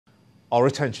Our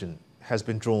attention has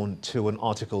been drawn to an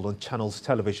article on Channels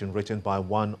Television written by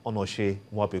one Onoshe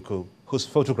Nwabuku, whose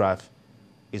photograph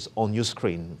is on your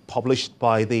screen, published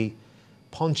by the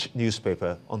Punch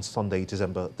newspaper on Sunday,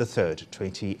 December the 3rd,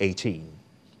 2018.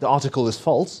 The article is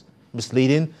false,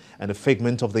 misleading, and a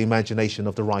figment of the imagination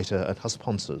of the writer and her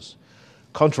sponsors.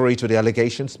 Contrary to the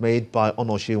allegations made by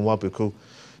Onoshe Nwabuku,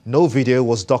 no video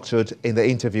was doctored in the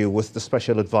interview with the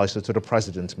special advisor to the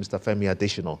president, Mr. Femi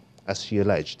Adesina, as she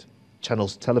alleged.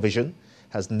 Channels Television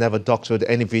has never doctored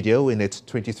any video in its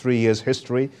 23 years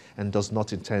history and does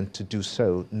not intend to do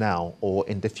so now or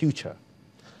in the future.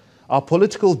 Our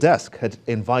political desk had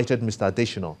invited Mr.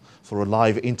 Adesina for a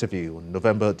live interview on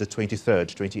November the 23rd,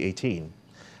 2018.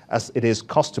 As it is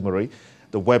customary,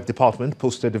 the web department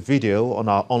posted a video on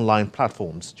our online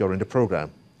platforms during the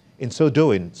program. In so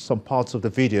doing, some parts of the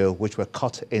video which were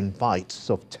cut in bites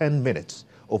of 10 minutes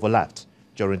overlapped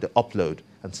during the upload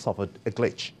and suffered a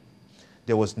glitch.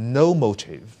 There was no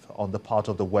motive on the part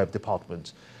of the web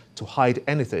department to hide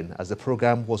anything, as the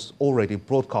program was already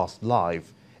broadcast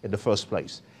live in the first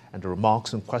place, and the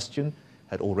remarks in question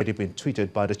had already been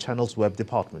tweeted by the channel's web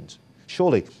department.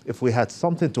 Surely, if we had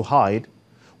something to hide,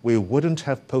 we wouldn't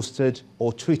have posted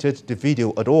or tweeted the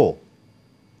video at all.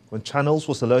 When Channels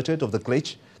was alerted of the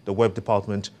glitch, the web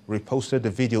department reposted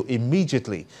the video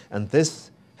immediately, and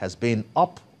this has been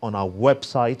up on our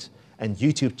website and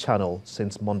YouTube channel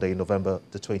since Monday, November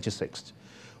the 26th.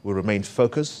 We remain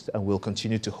focused and will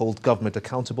continue to hold government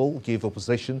accountable, give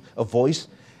opposition a voice,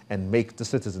 and make the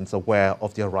citizens aware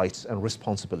of their rights and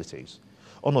responsibilities.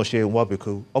 Onoshe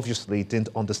Nwabuku obviously didn't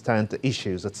understand the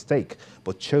issues at stake,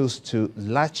 but chose to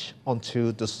latch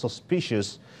onto the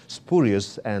suspicious,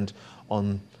 spurious, and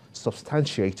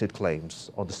unsubstantiated claims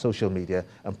on the social media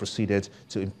and proceeded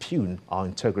to impugn our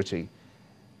integrity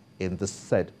in the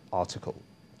said article.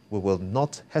 We will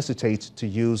not hesitate to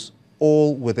use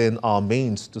all within our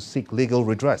means to seek legal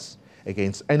redress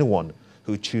against anyone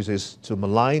who chooses to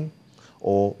malign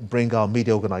or bring our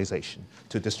media organization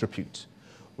to disrepute.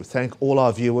 We thank all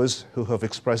our viewers who have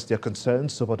expressed their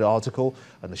concerns about the article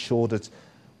and assure that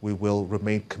we will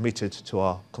remain committed to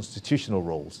our constitutional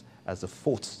roles as the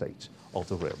fourth state of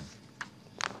the realm.